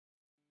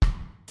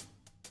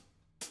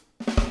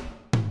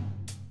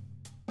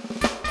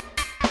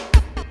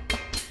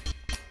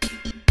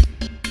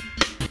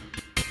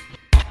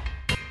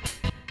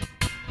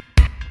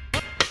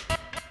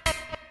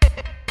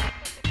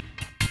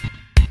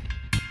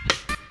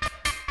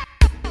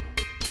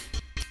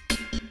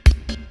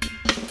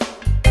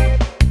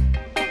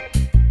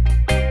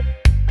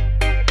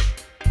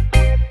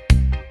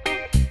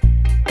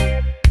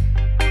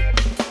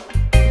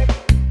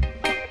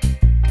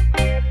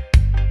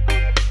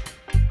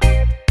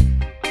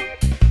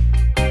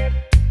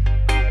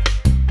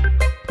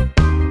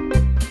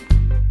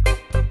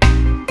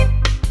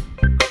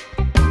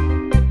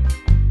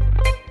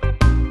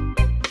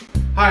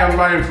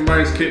Ryan from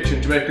Ryan's Kitchen,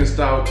 Jamaican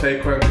style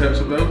takeaway on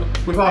Kirkstone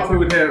Road. With our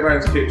food here at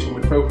Ryan's Kitchen,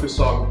 we focus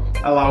on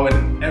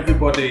allowing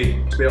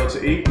everybody to be able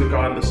to eat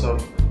regardless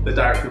of the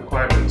dietary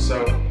requirements.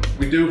 So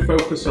we do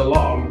focus a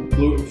lot on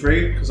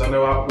gluten-free, because I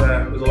know out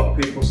there's a lot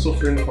of people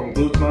suffering from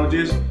gluten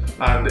allergies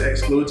and it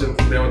excludes them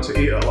from being able to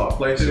eat at a lot of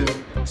places.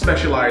 We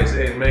specialise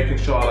in making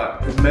sure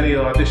that as many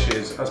of our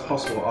dishes as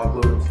possible are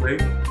gluten-free,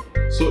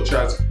 such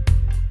as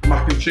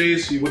mac and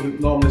cheese. You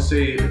wouldn't normally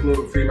see a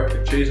gluten-free mac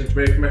and cheese in a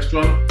Jamaican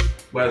restaurant,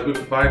 whereas we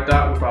provide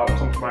that without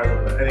compromising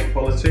on any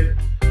quality.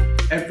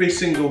 Every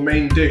single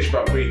main dish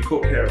that we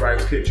cook here at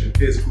Ryan's Kitchen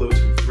is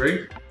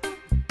gluten-free.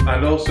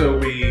 And also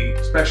we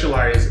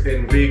specialise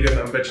in vegan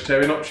and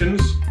vegetarian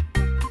options.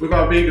 With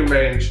our vegan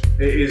range,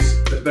 it is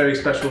a very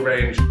special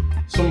range.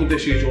 Some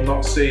dishes you'll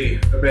not see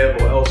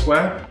available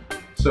elsewhere.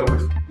 So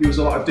we use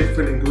a lot of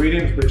different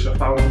ingredients which are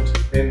found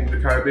in the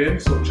Caribbean,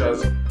 such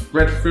as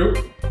breadfruit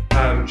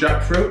and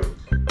jackfruit.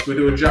 We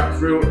do a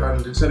jackfruit,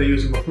 and instead of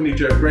using the honey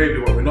jerk gravy,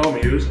 what we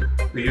normally use,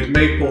 we use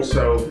maple,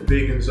 so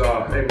vegans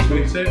are able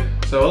to eat it.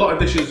 So a lot of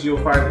dishes you'll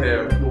find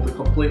here will be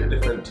completely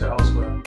different to elsewhere.